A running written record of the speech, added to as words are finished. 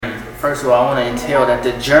First of all, I want to entail that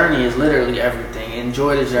the journey is literally everything.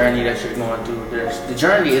 Enjoy the journey that you're going through. The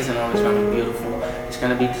journey isn't always going to be beautiful. It's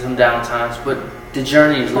going to be some down times, but the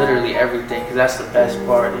journey is literally everything, because that's the best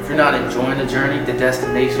part. If you're not enjoying the journey, the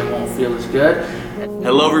destination won't feel as good.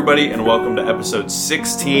 Hello everybody, and welcome to episode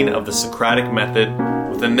 16 of the Socratic Method.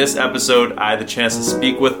 Within this episode, I had the chance to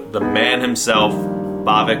speak with the man himself,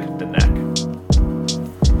 Bhavik, Dhanak.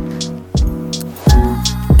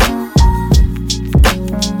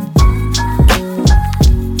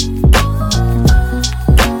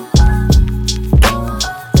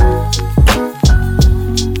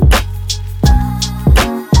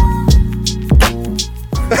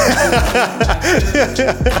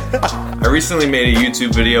 I recently made a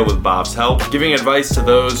YouTube video with Bob's help, giving advice to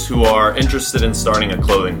those who are interested in starting a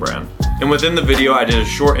clothing brand. And within the video, I did a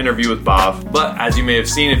short interview with Bob, but as you may have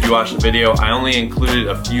seen if you watched the video, I only included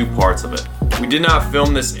a few parts of it. We did not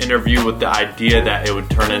film this interview with the idea that it would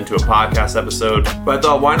turn into a podcast episode, but I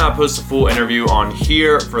thought why not post a full interview on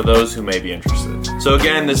here for those who may be interested. So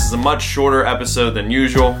again, this is a much shorter episode than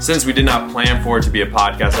usual since we did not plan for it to be a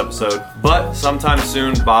podcast episode, but sometime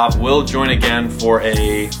soon Bob will join again for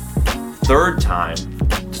a third time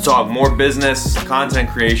to talk more business, content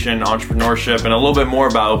creation, entrepreneurship, and a little bit more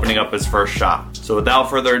about opening up his first shop. So without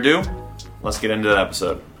further ado, let's get into the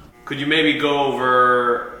episode. Could you maybe go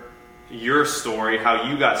over your story, how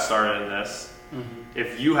you got started in this,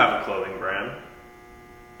 if you have a clothing brand,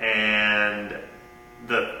 and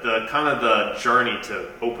the kind of the journey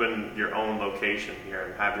to open your own location here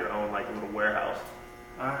and have your own like little warehouse?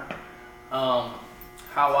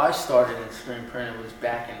 How I started in screen printing was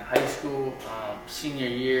back in high school. Senior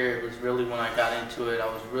year, it was really when I got into it. I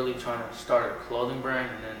was really trying to start a clothing brand,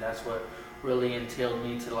 and then that's what really entailed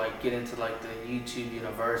me to like get into like the YouTube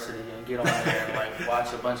University and get on there and like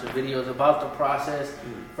watch a bunch of videos about the process.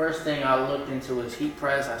 First thing I looked into was heat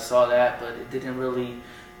press. I saw that, but it didn't really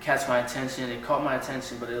catch my attention. It caught my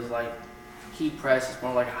attention, but it was like heat press. It's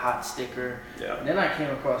more like a hot sticker. Yeah. And then I came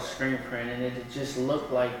across screen print, and it just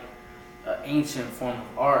looked like an ancient form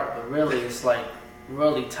of art, but really it's like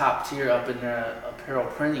really top tier up in the apparel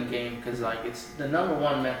printing game, because like it's the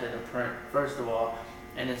 #1 method to print, first of all,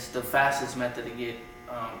 and it's the fastest method to get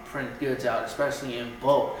print goods out, especially in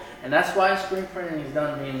bulk. And that's why screen printing is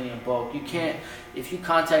done mainly in bulk. You can't, if you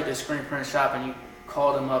contact a screen print shop and you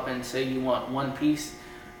call them up and say you want one piece,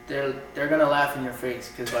 they're gonna laugh in your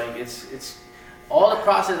face, because like it's all the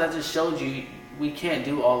process I just showed you. We can't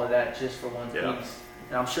do all of that just for one piece.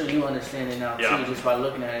 And I'm sure you understand it now too, just by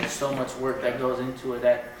looking at it. There's so much work that goes into it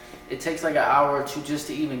that it takes like an hour or two just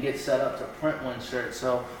to even get set up to print one shirt.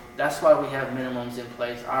 So that's why we have minimums in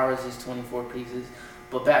place. Ours is 24 pieces.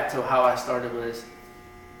 But back to how I started was,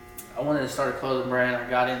 I wanted to start a clothing brand. I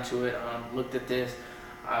got into it, looked at this.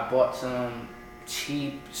 I bought some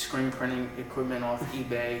cheap screen printing equipment off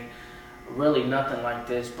eBay. Really nothing like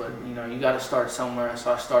this, but you know, you got to start somewhere.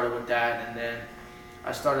 So I started with that, and then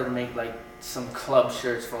I started to make like some club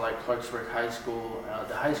shirts for like Clarksburg High School,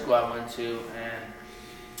 the high school I went to, and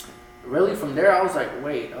really from there I was like,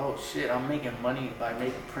 wait, oh shit, I'm making money by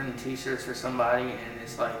printing t-shirts for somebody, and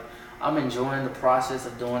it's like I'm enjoying the process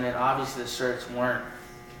of doing it. Obviously the shirts weren't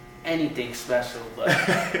anything special, but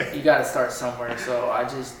you got to start somewhere. So I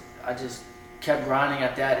just kept grinding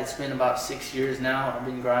at that. It's been about 6 years now. I've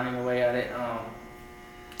been grinding away at it.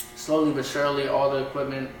 Slowly but surely, all the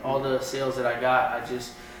equipment, all the sales that I got, I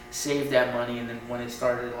just saved that money. And then when it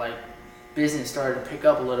started, like business started to pick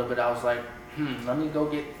up a little bit, I was like, let me go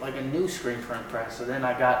get like a new screen print press. So then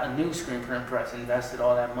I got a new screen print press, invested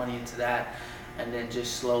all that money into that, and then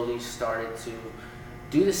just slowly started to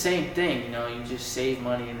do the same thing. You know, you just save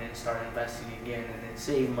money and then start investing again, and then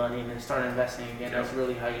save money and then start investing again. That's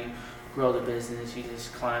really how you grow the business. You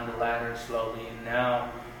just climb the ladder slowly. And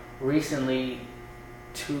now, recently,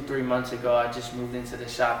 2-3 months ago, I just moved into the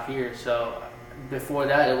shop here. So before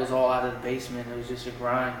that, it was all out of the basement. It was just a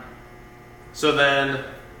grind. So then,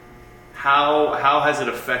 how has it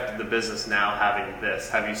affected the business now having this?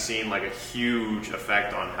 Have you seen like a huge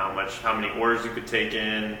effect on how many orders you could take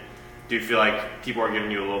in? Do you feel like people are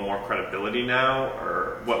giving you a little more credibility now,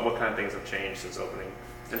 or what kind of things have changed since opening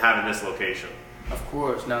and having this location? Of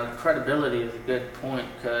course. Now, the credibility is a good point,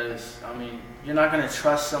 because I mean, you're not going to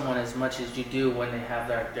trust someone as much as you do when they have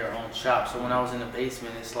their own shop. So when I was in the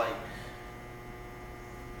basement, it's like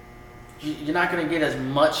you're not going to get as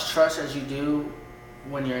much trust as you do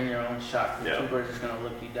when you're in your own shop. People are just going to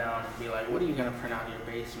look you down and be like, what are you going to print out of your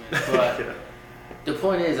basement? But the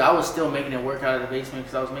point is, I was still making it work out of the basement,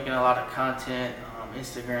 because I was making a lot of content,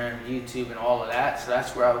 Instagram, YouTube, and all of that. So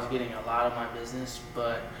that's where I was getting a lot of my business.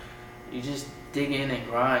 But you just dig in and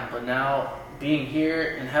grind. But now being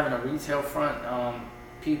here and having a retail front,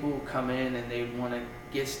 people come in and they want to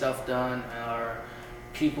get stuff done, or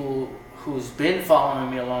people who's been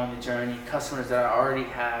following me along the journey, customers that I already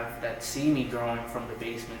have that see me growing from the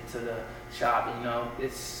basement to the shop. You know,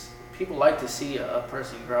 it's people like to see a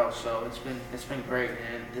person grow. So it's been great,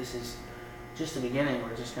 and this is just the beginning.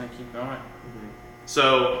 We're just gonna keep going. Mm-hmm.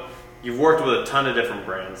 So you've worked with a ton of different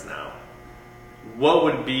brands now. What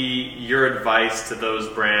would be your advice to those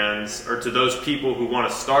brands, or to those people who want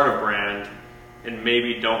to start a brand and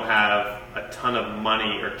maybe don't have a ton of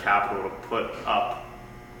money or capital to put up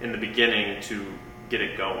in the beginning to get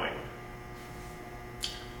it going?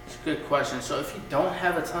 It's a good question. So if you don't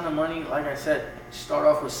have a ton of money, like I said, start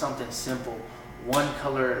off with something simple. One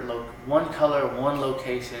color, one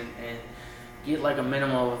location, and get like a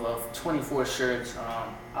minimum of 24 shirts.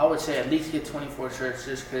 I would say at least get 24 shirts,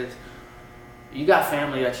 just because you got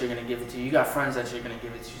family that you're going to give it to. You got friends that you're going to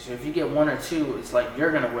give it to. So if you get one or two, it's like you're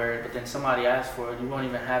going to wear it, but then somebody asks for it, you won't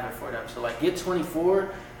even have it for them. So like get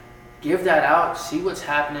 24, give that out, see what's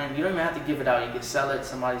happening. You don't even have to give it out. You can sell it.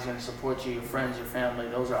 Somebody's going to support you, your friends, your family.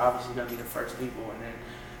 Those are obviously going to be the first people. And then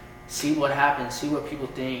see what happens, see what people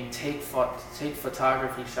think, take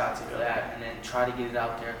photography shots of that, and then try to get it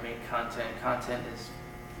out there and make content. Content is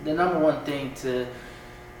the number one thing to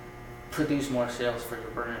produce more sales for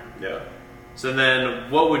your brand. Yeah. So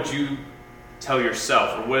then what would you tell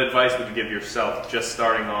yourself, or what advice would you give yourself just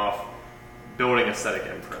starting off building aesthetic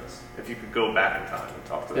imprints? If you could go back in time and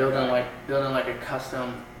talk to building like a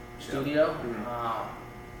custom studio.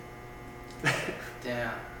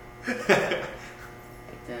 Damn.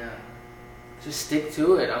 Just stick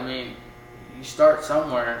to it. I mean, you start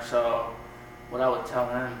somewhere. So what I would tell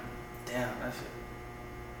them, that's it.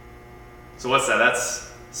 So what's that?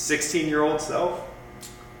 That's 16-year-old self?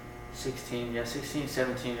 16,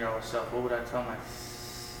 17-year-old self. What would I tell my,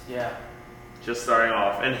 just starting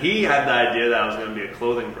off. And he had the idea that I was going to be a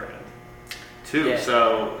clothing brand too. Yeah.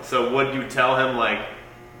 So what do you tell him? Like,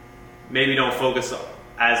 maybe don't focus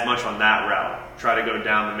as much on that route. Try to go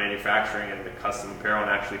down the manufacturing and the custom apparel and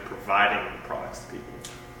actually providing the products to people.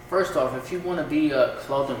 First off, if you want to be a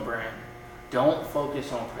clothing brand, don't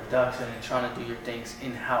focus on production and trying to do your things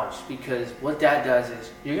in-house, because what that does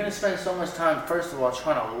is you're going to spend so much time, first of all,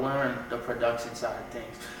 trying to learn the production side of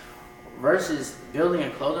things. Versus building a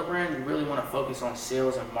clothing brand, you really want to focus on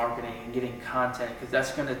sales and marketing and getting content, because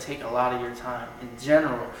that's going to take a lot of your time in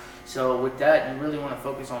general. So with that, you really want to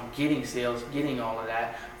focus on getting sales, getting all of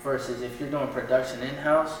that, versus if you're doing production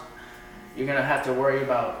in-house, you're going to have to worry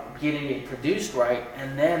about getting it produced right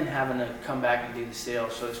and then having to come back and do the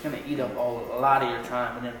sales. So it's going to eat up a lot of your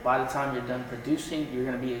time. And then by the time you're done producing, you're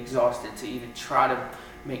going to be exhausted to even try to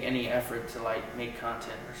make any effort to like make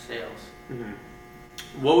content or sales. Mm-hmm.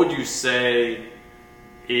 What would you say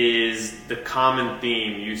is the common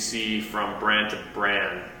theme you see from brand to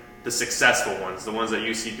brand? The successful ones, the ones that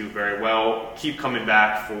you see do very well, keep coming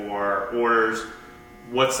back for orders.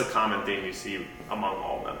 What's the common theme you see among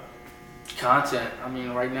all of them? Content. I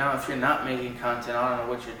mean, right now, if you're not making content, I don't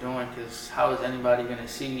know what you're doing, because how is anybody going to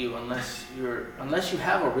see you unless you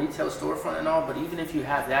have a retail storefront and all? But even if you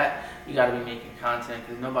have that, you got to be making content,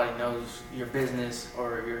 because nobody knows your business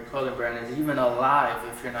or your clothing brand is even alive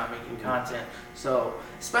if you're not making content. So,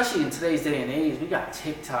 especially in today's day and age, we got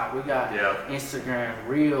TikTok, we got Instagram,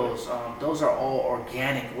 Reels. Those are all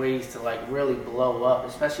organic ways to like really blow up,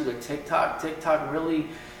 especially with TikTok. TikTok really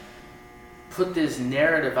put this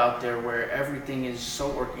narrative out there where everything is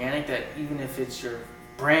so organic that even if it's your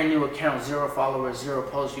brand new account, 0 followers, 0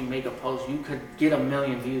 posts, you make a post, you could get 1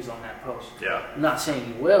 million views on that post. Yeah. I'm not saying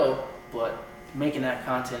you will, but making that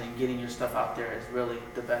content and getting your stuff out there is really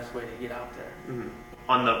the best way to get out there. Mm-hmm.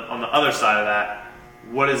 On the other side of that,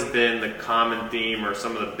 what has been the common theme or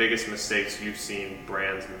some of the biggest mistakes you've seen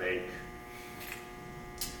brands make?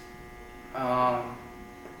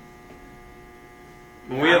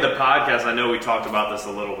 When we had the podcast, I know we talked about this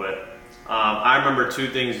a little bit. I remember 2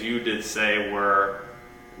 things you did say were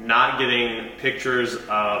not getting pictures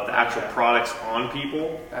of the actual products on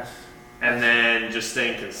people, and then just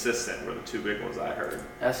staying consistent were the 2 big ones I heard.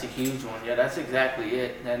 That's a huge one. Yeah, that's exactly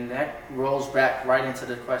it. And that rolls back right into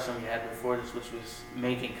the question we had before this, which was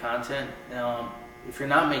making content. If you're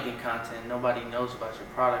not making content, nobody knows about your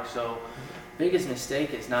product. So biggest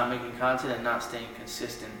mistake is not making content and not staying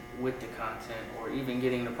consistent with the content or even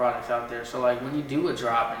getting the products out there. So like when you do a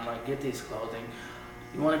drop and like get these clothing,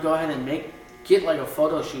 you want to go ahead and get like a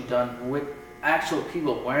photo shoot done with actual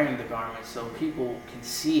people wearing the garments, so people can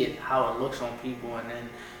see it, how it looks on people, and then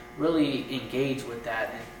really engage with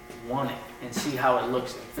that and want it and see how it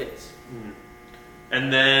looks and fits.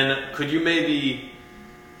 And then could you maybe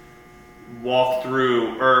walk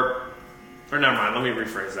through, or never mind, let me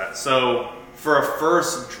rephrase that. So for a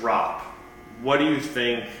first drop, what do you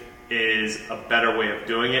think is a better way of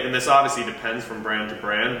doing it? And this obviously depends from brand to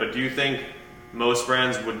brand, but do you think most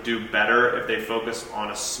brands would do better if they focus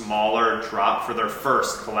on a smaller drop for their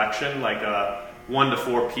first collection, like a 1 to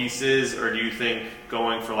 4 pieces, or do you think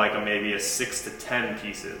going for like maybe a 6 to 10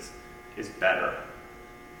 pieces is better?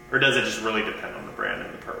 Or does it just really depend on the brand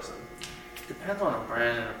and the person? Depends on the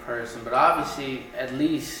brand and the person, but obviously at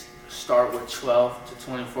least start with 12 to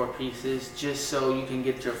 24 pieces just so you can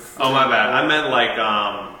get your Oh, my bad. I meant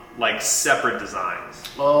like separate designs.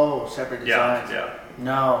 Oh, separate designs. Yeah.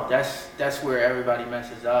 No, that's where everybody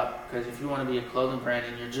messes up, because if you want to be a clothing brand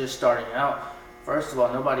and you're just starting out, first of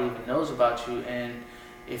all, nobody even knows about you, and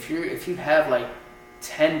if you have like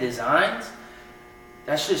 10 designs,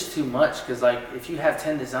 that's just too much, because like if you have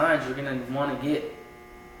 10 designs, you're going to want to get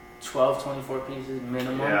 12, 24 pieces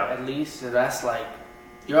minimum at least. So that's like,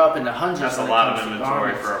 you're up in the hundreds. That's a lot of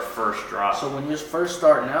inventory for a first drop. So when you're first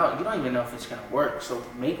starting out, you don't even know if it's going to work. So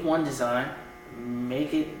make one design,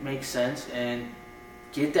 make it make sense, and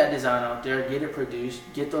get that design out there, get it produced,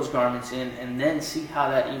 get those garments in, and then see how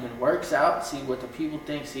that even works out, see what the people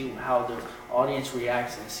think, see how the audience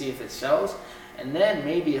reacts, and see if it sells. And then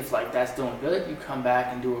maybe if like that's doing good, you come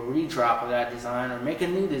back and do a redrop of that design, or make a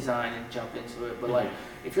new design and jump into it. But like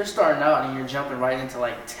if you're starting out and you're jumping right into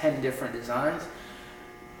like 10 different designs,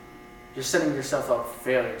 you're setting yourself up for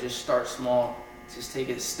failure. Just start small. Just take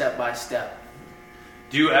it step by step.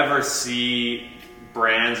 Do you ever see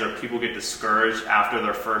brands or people get discouraged after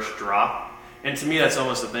their first drop? And to me, that's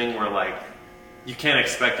almost a thing where like you can't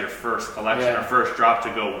expect your first collection or first drop to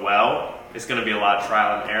go well. It's going to be a lot of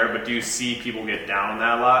trial and error. But do you see people get down on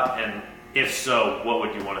that a lot? And if so, what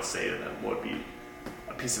would you want to say to them? What would be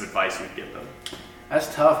a piece of advice you'd give them?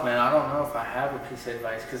 That's tough, man. I don't know if I have a piece of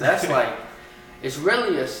advice, because that's like it's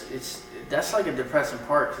really that's like a depressing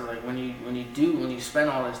part, because like when you spend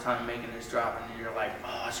all this time making this drop and you're like,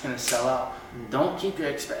 oh, it's gonna sell out. Don't keep your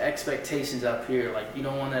expectations up here. Like you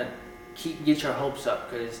don't want to get your hopes up,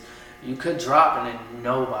 because you could drop and then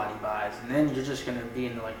nobody buys, and then you're just gonna be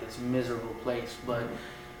in like this miserable place. But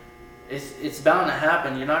it's bound to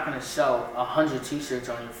happen. You're not gonna sell 100 t-shirts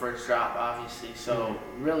on your first drop, obviously. So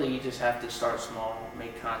really, you just have to start small,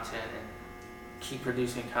 make content, and keep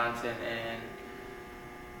producing content, and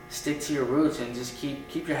stick to your roots, and just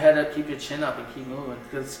keep your head up, keep your chin up, and keep moving.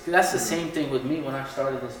 Because that's the same thing with me when I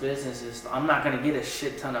started this business. Is I'm not gonna get a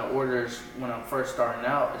shit ton of orders when I'm first starting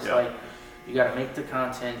out. It's like you gotta make the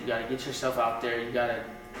content, you gotta get yourself out there, you gotta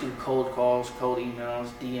do cold calls, cold emails,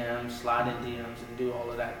 DMs, slide in DMs, and do all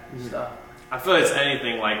of that stuff. I feel it's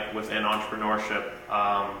anything like within entrepreneurship.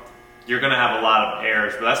 You're going to have a lot of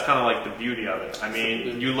errors, but that's kind of like the beauty of it. I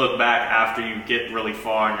mean, you look back after you get really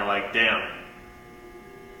far and you're like, damn,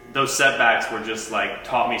 those setbacks were just like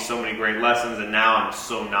taught me so many great lessons, and now I'm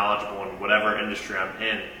so knowledgeable in whatever industry I'm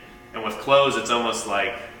in. And with clothes, it's almost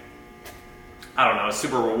like, I don't know, it's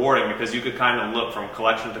super rewarding, because you could kind of look from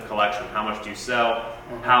collection to collection. How much do you sell?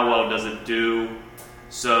 How well does it do?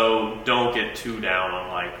 So don't get too down on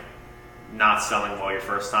like not selling well your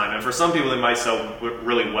first time. And for some people, they might sell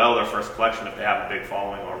really well their first collection if they have a big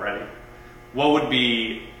following already. What would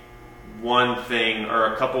be one thing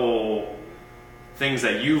or a couple things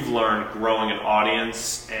that you've learned growing an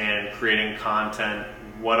audience and creating content?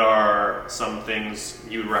 What are some things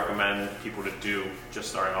you would recommend people to do just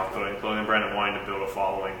starting off building a clothing brand and wanting to build a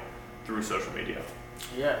following through social media?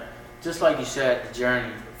 Yeah, just like you said, the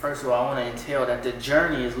journey. First of all, I want to entail that the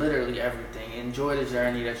journey is literally everything. Enjoy the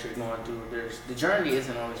journey that you're going through. The journey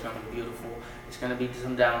isn't always going to be beautiful. It's going to be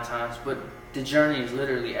some down times, but the journey is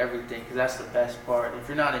literally everything, because that's the best part. If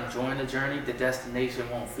you're not enjoying the journey, the destination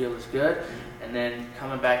won't feel as good. And then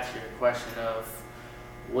coming back to your question of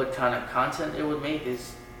what kind of content it would make,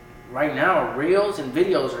 is right now reels and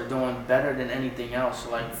videos are doing better than anything else.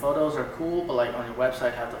 So like photos are cool, but like on your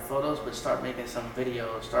website have the photos, but start making some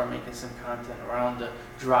videos, start making some content around the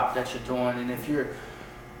drop that you're doing. And if you're,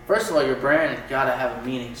 first of all, your brand gotta have a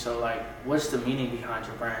meaning. So like, what's the meaning behind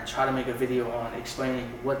your brand? Try to make a video on explaining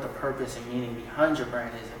what the purpose and meaning behind your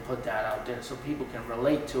brand is, and put that out there so people can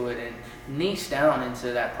relate to it and niche down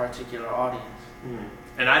into that particular audience.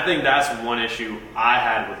 And I think that's one issue I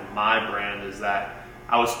had with my brand, is that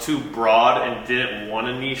I was too broad and didn't want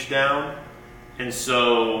to niche down. And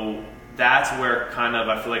so that's where kind of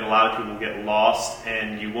I feel like a lot of people get lost,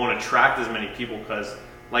 and you won't attract as many people because,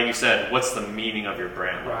 like you said, what's the meaning of your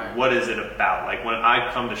brand? Right. What is it about? Like when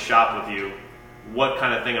I come to shop with you, what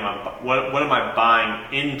kind of thing what am I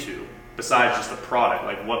buying into besides just the product?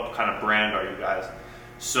 Like what kind of brand are you guys?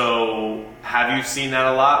 So have you seen that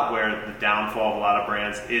a lot, where the downfall of a lot of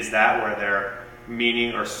brands is that, where their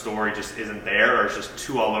meaning or story just isn't there, or it's just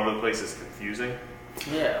too all over the place, it's confusing?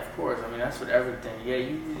 Yeah, of course. I mean, that's with everything. Yeah,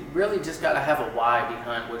 you really just got to have a why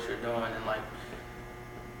behind what you're doing, and like,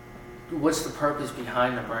 what's the purpose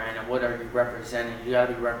behind the brand, and what are you representing? You got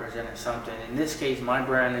to be representing something. In this case, my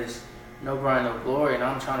brand is No Grind, No Glory, and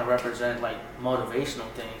I'm trying to represent like motivational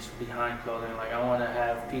things behind clothing. Like, I want to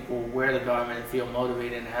have people wear the garment and feel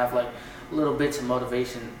motivated, and have like little bits of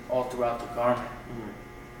motivation all throughout the garment.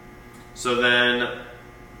 So then,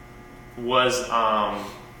 was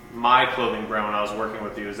my clothing brand, when I was working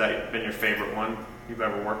with you, has that been your favorite one you've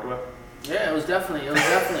ever worked with? Yeah, it was definitely a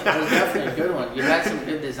good one. You had some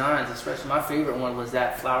good designs, especially my favorite one was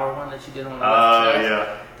that flower one that you did on the left chest.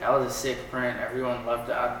 Yeah. That was a sick print. Everyone loved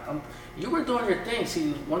it. You were doing your thing.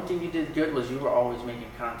 See, one thing you did good was you were always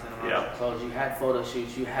making content around your clothes. You had photo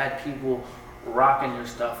shoots. You had people rocking your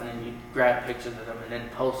stuff, and then you grab pictures of them and then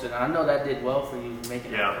post it. And I know that did well for you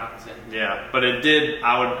making that content. Yeah, but it did.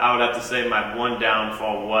 I would have to say my one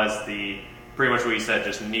downfall was pretty much what you said,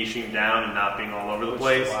 just niching down and not being all over the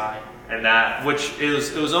place. Why? And that, which it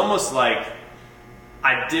was almost like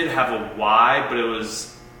I did have a why, but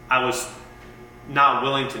I was not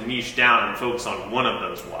willing to niche down and focus on one of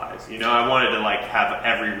those whys. You know, I wanted to like have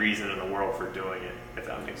every reason in the world for doing it, if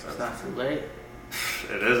that makes sense. It's not too late.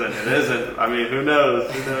 It isn't. I mean, who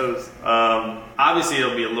knows? Obviously,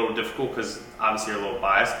 it'll be a little difficult because obviously you're a little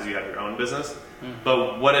biased because you have your own business.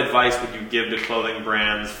 But what advice would you give to clothing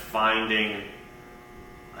brands finding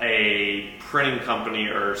a printing company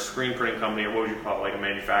or screen printing company, or what would you call it, like a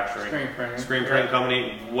manufacturing? Screen printing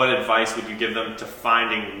company. What advice would you give them to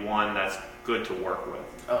finding one that's good to work with?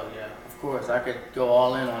 Oh yeah, of course. I could go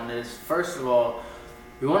all in on this. First of all,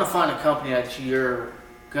 we want to find a company that you're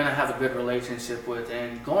going to have a good relationship with,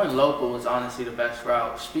 and going local is honestly the best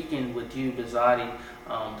route. Speaking with you, Bizzotti,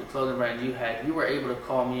 the clothing brand you were able to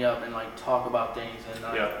call me up and like talk about things,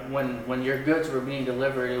 and when your goods were being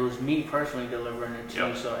delivered, it was me personally delivering it to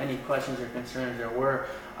you, so any questions or concerns there were,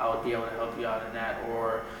 I would be able to help you out in that.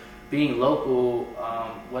 Or being local,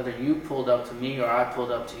 whether you pulled up to me or I pulled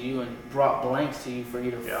up to you and brought blanks to you for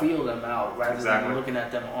you to feel them out, rather than looking at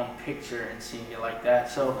them on picture and seeing it like that.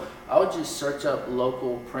 So I would just search up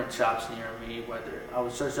local print shops near me, I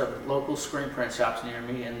would search up local screen print shops near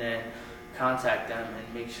me, and then contact them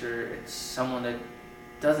and make sure it's someone that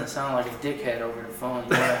doesn't sound like a dickhead over the phone.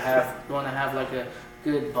 You want to have like a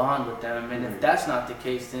good bond with them, and if that's not the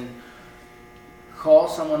case, then call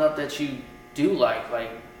someone up that you do like.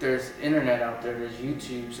 Like, there's internet out there, there's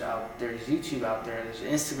YouTube out there, there's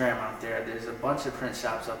Instagram out there, there's a bunch of print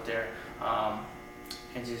shops up there,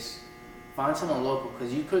 and just find someone local,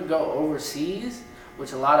 because you could go overseas,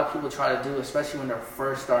 which a lot of people try to do, especially when they're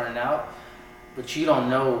first starting out, but you don't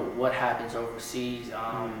know what happens overseas.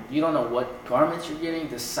 You don't know what garments you're getting.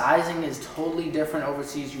 The sizing is totally different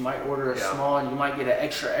overseas. You might order a small and you might get an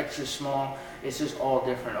extra small. It's just all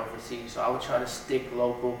different overseas. So I would try to stick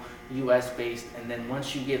local, US based, and then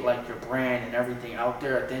once you get like your brand and everything out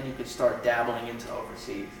there, then you could start dabbling into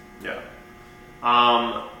overseas. Yeah.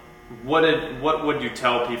 What would you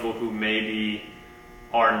tell people who maybe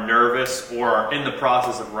are nervous or are in the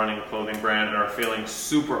process of running a clothing brand and are feeling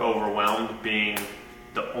super overwhelmed being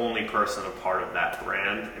the only person a part of that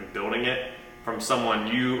brand and building it, from someone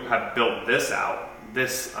you have built this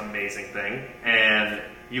amazing thing, and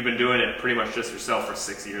you've been doing it pretty much just yourself for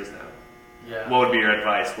 6 years now? Yeah. What would be your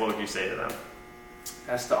advice? What would you say to them?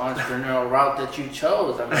 That's the entrepreneurial route that you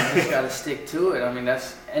chose. I mean, you just got to stick to it. I mean,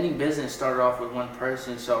 any business started off with one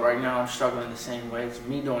person. So right now I'm struggling the same way. It's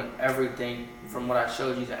me doing everything from what I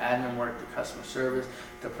showed you, the admin work, the customer service,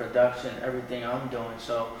 the production, everything I'm doing.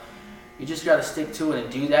 So you just got to stick to it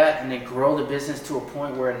and do that, and then grow the business to a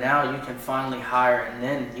point where now you can finally hire, and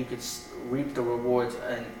then you could reap the rewards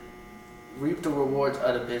of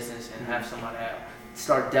the business and have someone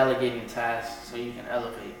start delegating tasks so you can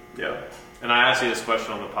elevate. Yeah. And I asked you this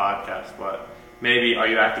question on the podcast, but maybe, are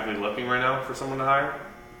you actively looking right now for someone to hire,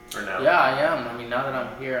 or no? Yeah, I am. I mean, now that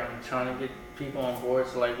I'm here, I'm trying to get people on board,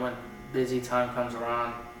 so like when busy time comes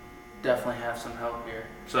around, definitely have some help here.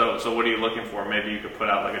 So what are you looking for? Maybe you could put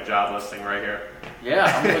out like a job listing right here. Yeah,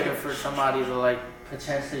 I'm looking for somebody to like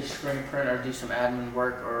potentially screen print or do some admin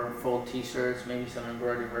work or fold t-shirts, maybe some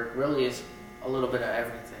embroidery work. Really, it's a little bit of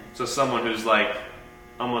everything. So someone who's like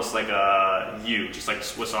almost like just like a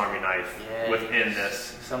Swiss Army knife within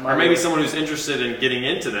this. Or maybe someone who's interested in getting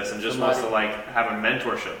into this and just wants to like have a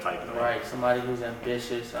mentorship type thing. Right, somebody who's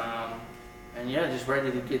ambitious, and just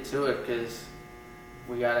ready to get to it, because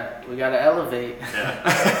we gotta elevate.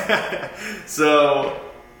 Yeah. So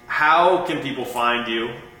how can people find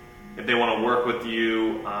you if they want to work with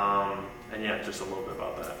you? And yeah, just a little bit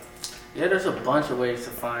about that. Yeah, there's a bunch of ways to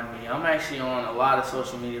find me. I'm actually on a lot of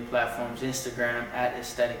social media platforms. Instagram at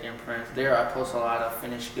Aesthetic Imprints. There I post a lot of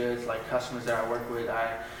finished goods, like customers that I work with.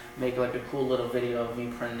 I make like a cool little video of me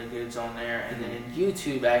printing the goods on there. And then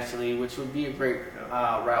YouTube actually, which would be a great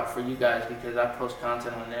route for you guys, because I post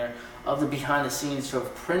content on there of the behind the scenes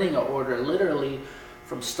of printing an order, literally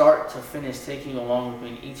from start to finish, taking you along with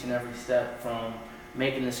me in each and every step, from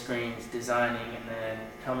making the screens, designing, and then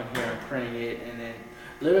coming here and printing it, and then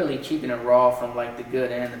literally keeping it raw from like the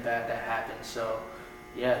good and the bad that happens. So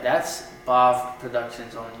yeah, that's Bav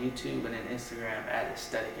Productions on YouTube, and then Instagram at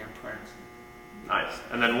Aesthetic Imprints. Nice.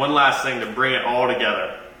 And then one last thing to bring it all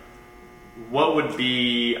together. What would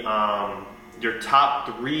be your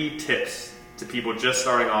top 3 tips to people just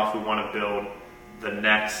starting off who want to build the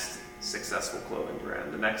next successful clothing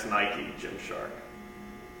brand, the next Nike, Gymshark?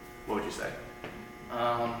 What would you say?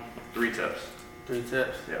 3 tips. 3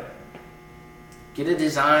 tips? Yeah. Get a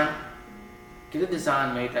design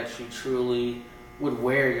made that you truly would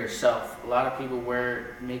wear yourself. A lot of people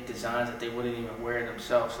make designs that they wouldn't even wear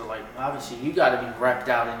themselves. So like, obviously you got to be repped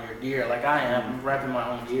out in your gear. Like I am, I'm repping my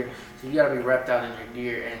own gear. So you got to be repped out in your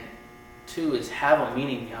gear. And 2 is have a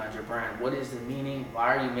meaning behind your brand. What is the meaning?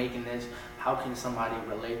 Why are you making this? How can somebody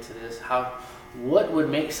relate to this? What would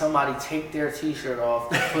make somebody take their t-shirt off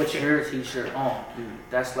to put your t-shirt on?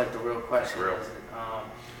 That's like the real question. Real.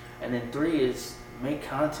 And then 3 is make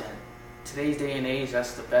content. Today's day and age,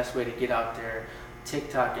 that's the best way to get out there.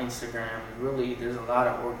 TikTok, Instagram, really, there's a lot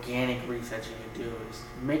of organic reach that you can do. Is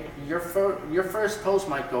make your first post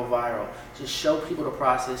might go viral. Just show people the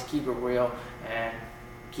process, keep it real, and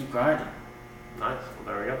keep grinding. Nice.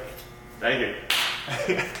 Well, there we go. Thank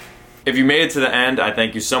you. If you made it to the end, I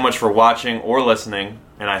thank you so much for watching or listening,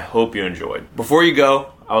 and I hope you enjoyed. Before you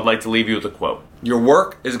go, I would like to leave you with a quote. Your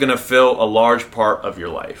work is going to fill a large part of your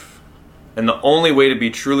life. And the only way to be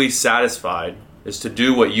truly satisfied is to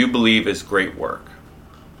do what you believe is great work.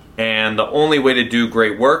 And the only way to do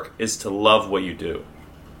great work is to love what you do.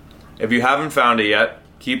 If you haven't found it yet,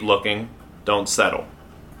 keep looking, don't settle.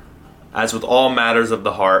 As with all matters of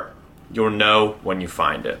the heart, you'll know when you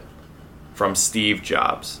find it. From Steve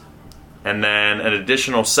Jobs. And then an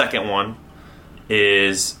additional second one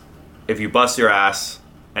is, if you bust your ass,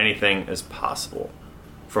 anything is possible.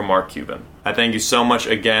 From Mark Cuban. I thank you so much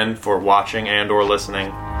again for watching and or listening,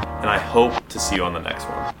 and I hope to see you on the next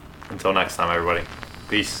one. Until next time, everybody.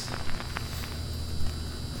 Peace.